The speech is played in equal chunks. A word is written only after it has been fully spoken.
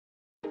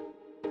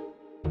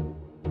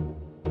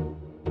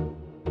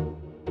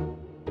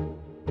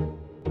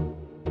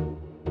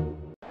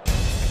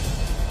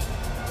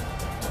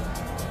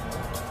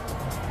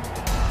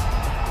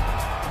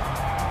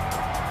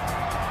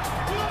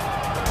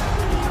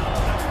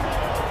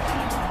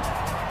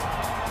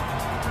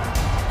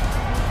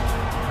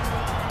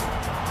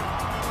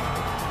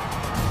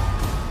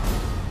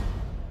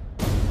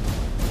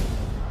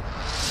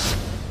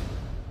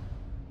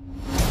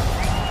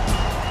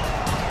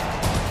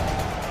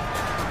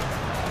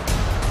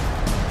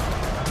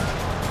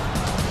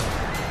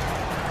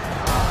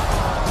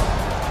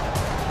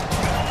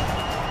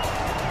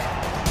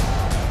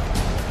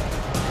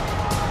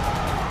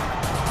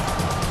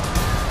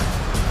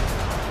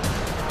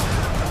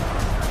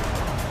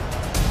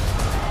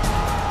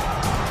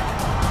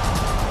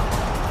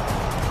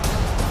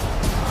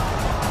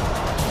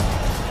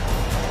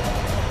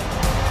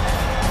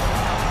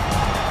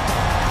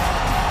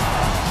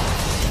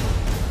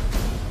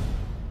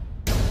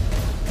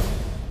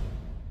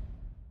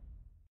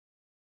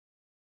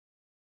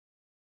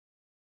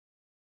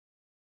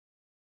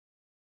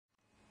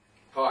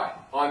Hi,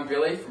 I'm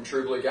Billy from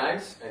True Blue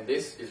Games, and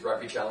this is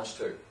Rugby Challenge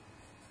 2. And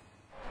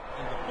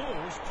the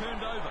ball's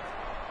turned over.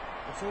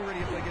 It's already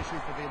a big issue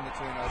for them, the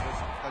turnovers.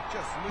 They're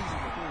just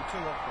losing the ball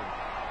too often.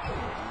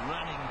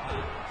 Running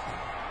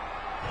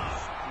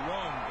pass.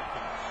 Strong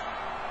defence.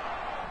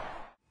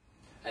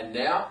 And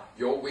now,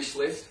 your wish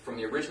list from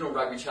the original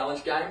Rugby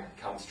Challenge game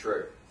comes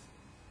true.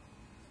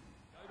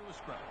 Go to a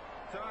scrum.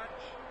 Touch.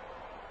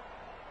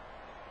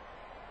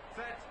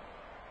 Set.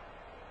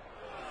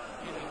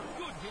 Getting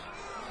good hits.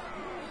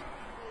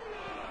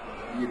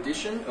 The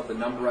addition of the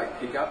number 8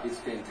 pickup is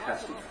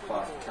fantastic for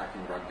fast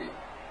attacking rugby.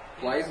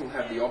 Players will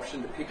have the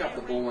option to pick up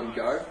the ball and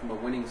go from a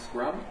winning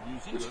scrum,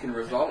 which can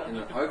result in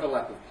an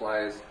overlap of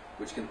players,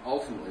 which can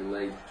ultimately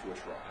lead to a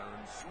try.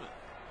 Aaron Smith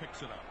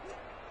picks it up.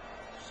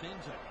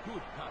 Sends a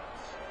good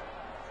pass.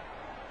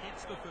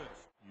 Hits the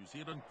first. New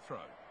Zealand throw.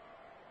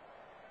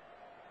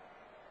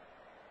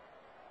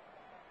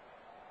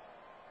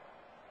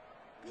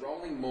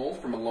 Rolling maul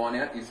from a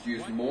line-out is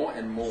used more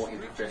and more in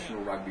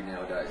professional rugby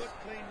nowadays.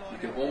 You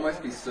can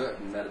almost be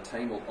certain that a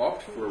team will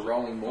opt for a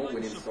rolling maul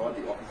when inside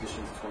the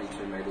opposition's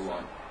 22-metre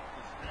line.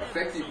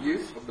 Effective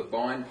use of the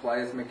bind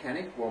players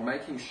mechanic while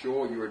making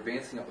sure you're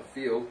advancing up the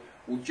field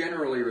will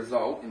generally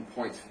result in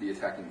points for the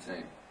attacking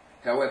team.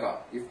 However,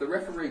 if the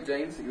referee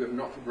deems that you have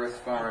not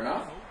progressed far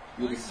enough,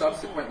 you'll be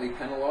subsequently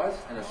penalised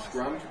and a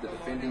scrum to the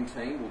defending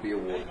team will be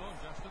awarded.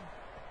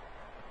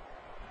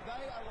 They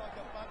are like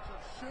a bunch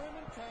of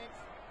Sherman tanks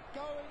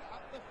going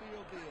up the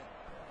field there.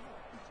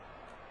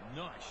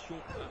 Nice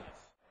short pass.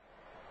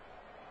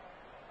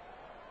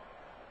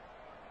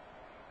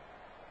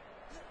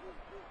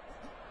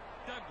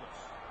 Douglas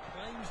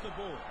claims the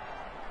ball.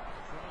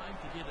 Trying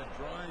to get a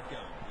drive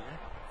going here.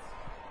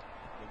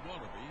 The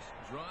Wallabies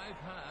drive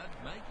hard,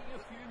 making a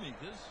few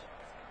metres.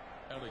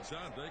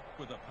 Alexander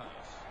with a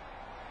pass.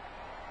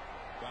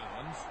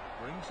 Barnes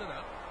brings it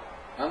up.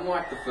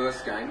 Unlike the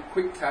first game,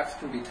 quick taps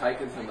can be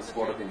taken from a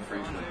spot of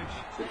infringement.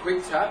 The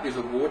quick tap is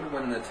awarded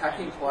when an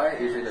attacking player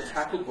is either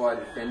tackled by a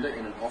defender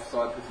in an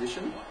offside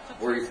position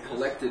or is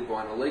collected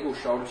by an illegal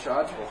shoulder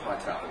charge or high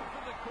tackle.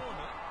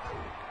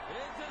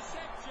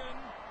 Interception.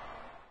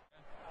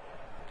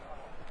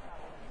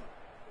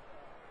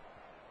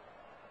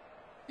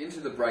 Into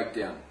the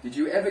breakdown. Did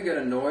you ever get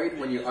annoyed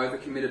when you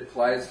overcommitted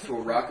players to a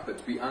ruck but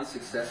to be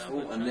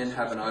unsuccessful and then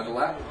have an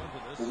overlap?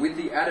 Well, with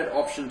the added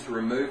option to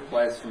remove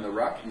players from the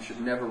ruck, you should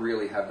never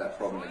really have that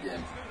problem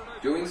again.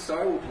 Doing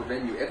so will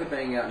prevent you ever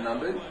being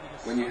outnumbered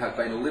when you have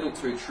been a little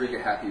too trigger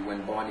happy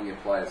when binding your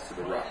players to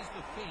the ruck.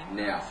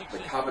 Now, the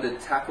coveted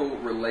tackle,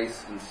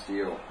 release and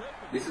steal.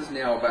 This is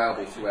now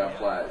available to our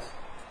players.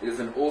 It is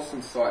an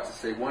awesome sight to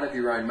see one of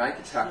your own make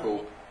a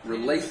tackle,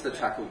 release the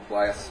tackled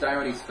player, stay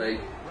on his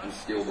feet and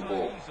steal the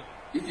ball.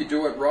 If you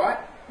do it right,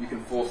 you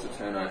can force a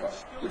turnover,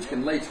 which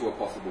can lead to a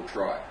possible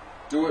try.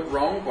 Do it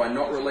wrong by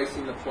not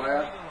releasing the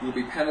player, you'll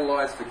be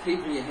penalised for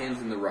keeping your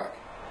hands in the ruck.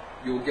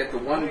 You'll get the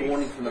one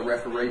warning from the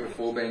referee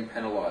before being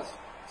penalised,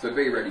 so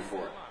be ready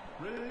for it.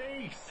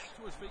 Release.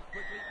 To his feet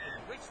quickly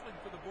and wrestling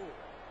for the ball.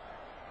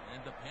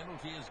 And the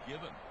penalty is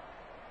given.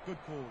 Good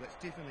call, that's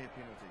definitely a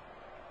penalty.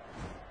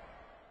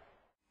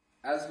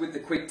 As with the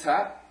quick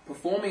tap,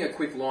 performing a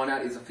quick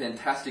line-out is a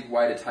fantastic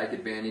way to take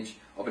advantage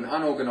of an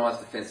unorganised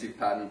defensive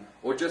pattern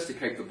or just to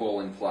keep the ball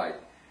in play.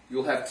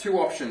 You'll have two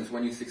options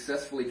when you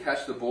successfully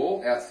catch the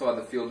ball outside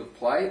the field of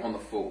play on the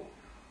full.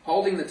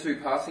 Holding the two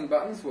passing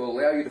buttons will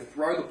allow you to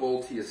throw the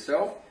ball to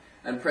yourself,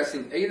 and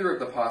pressing either of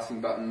the passing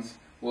buttons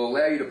will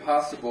allow you to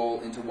pass the ball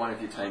into one of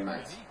your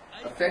teammates.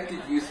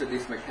 Effective use of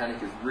this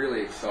mechanic is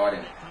really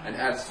exciting and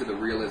adds to the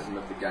realism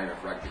of the game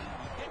of rugby.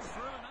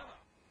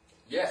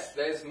 Yes,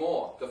 there's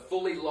more. The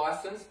fully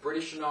licensed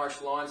British and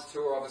Irish Lions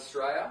Tour of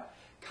Australia,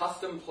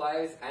 custom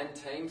players and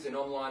teams in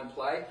online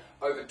play,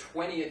 over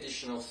 20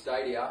 additional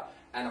stadia,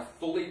 and a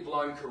fully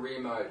blown career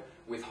mode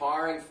with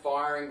hiring,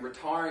 firing,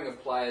 retiring of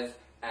players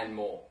and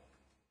more.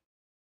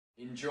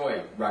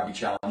 Enjoy Rugby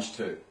Challenge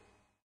 2.